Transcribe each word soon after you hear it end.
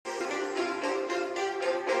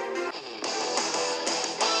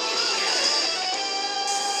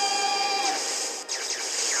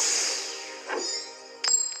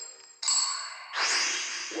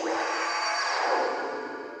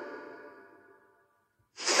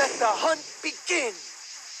the hunt begin!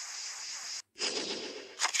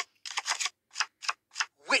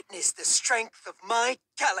 Witness the strength of my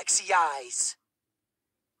galaxy eyes.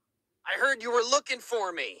 I heard you were looking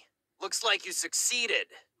for me. Looks like you succeeded.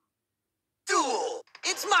 Duel!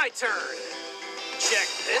 It's my turn. Check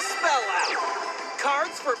this spell out.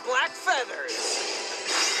 Cards for black feathers.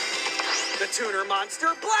 The tuner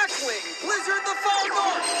monster Blackwing, Blizzard the Far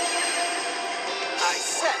North. I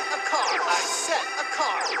set a card. I set a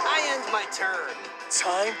card. I end my turn.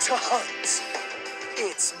 Time to hunt.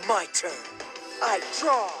 It's my turn. I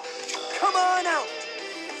draw. Come on out.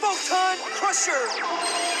 Photon Crusher.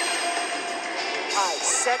 I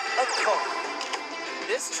set a card.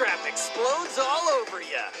 This trap explodes all over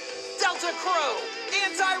ya. Delta Crow,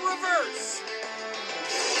 anti-reverse.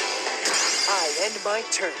 I end my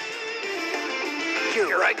turn.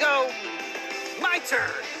 Here I go. My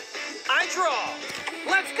turn. I draw.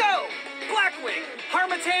 Let's go. Blackwing,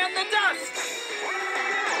 Harmattan the Dust.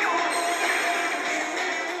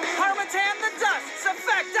 Harmattan the Dust's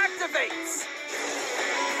effect activates.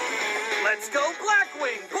 Let's go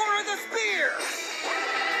Blackwing, Bora the Spear.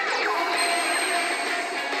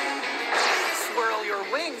 Swirl your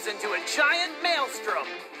wings into a giant maelstrom.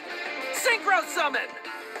 Synchro Summon.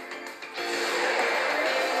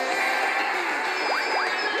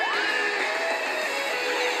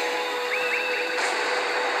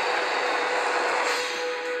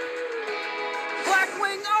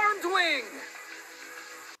 Blackwing Armed Wing.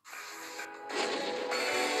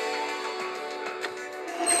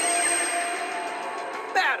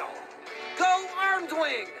 Battle. Go Armed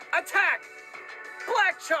Wing. Attack.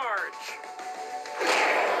 Black Charge.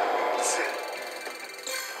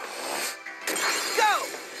 Go!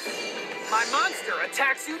 My monster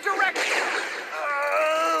attacks you directly.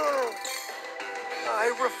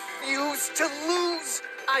 I refuse to lose.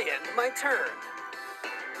 I end my turn.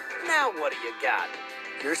 Now what do you got?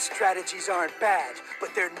 Your strategies aren't bad,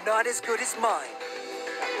 but they're not as good as mine.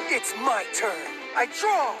 It's my turn. I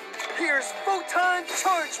draw. Here's Photon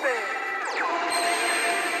Charge Man.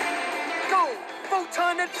 Go,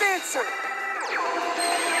 Photon Advancer.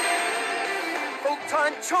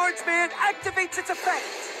 Photon Charge Man activates its effect.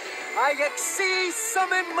 I XC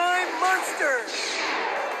summon my monster.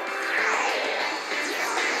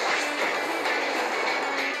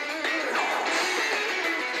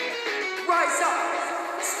 Rise up,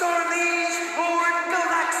 Starliege Lord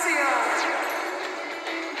Galaxion.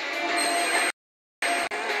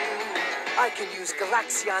 I can use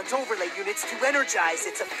Galaxion's overlay units to energize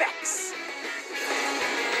its effects.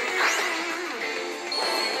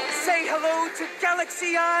 Say hello to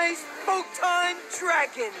Galaxy Eyes Photon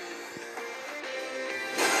Dragon.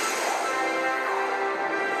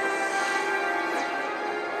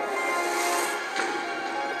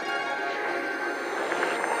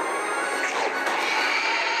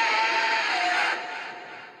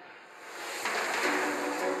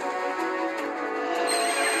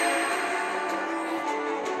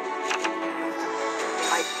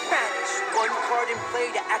 In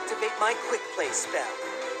play to activate my quick play spell.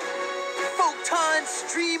 Photon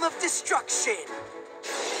Stream of Destruction.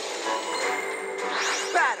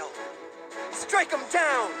 Battle. Strike 'em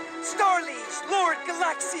down. Starliege Lord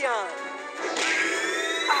Galaxion.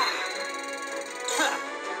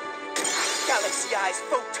 Galaxy Eyes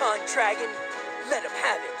Photon Dragon. Let him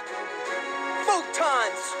have it.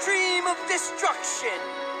 Photon Stream of Destruction.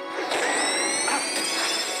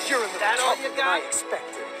 You're a little tougher than I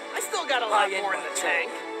expected. I still got a lot more in the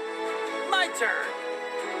tank. My turn.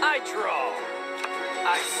 I draw.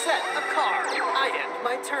 I set a card. I end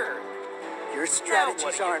my turn. Your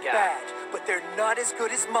strategies aren't bad, but they're not as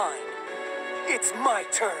good as mine. It's my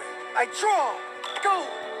turn. I draw. Go,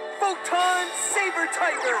 Photon Saber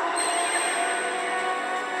Tiger.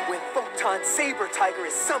 When Photon Saber Tiger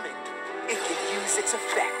is summoned, it can use its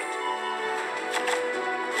effect.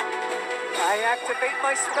 I activate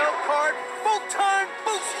my spell card, Photon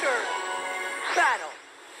Booster! Battle!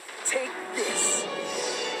 Take this.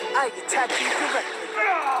 I attack you directly.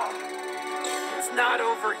 It's not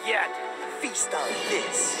over yet. Feast on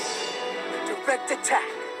this. Direct attack.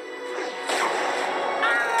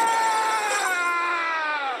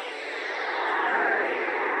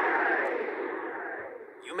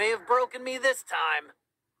 You may have broken me this time,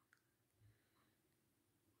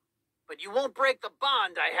 but you won't break the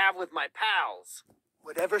bond I have with my pals.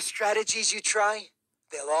 Whatever strategies you try,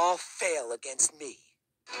 they'll all fail against me.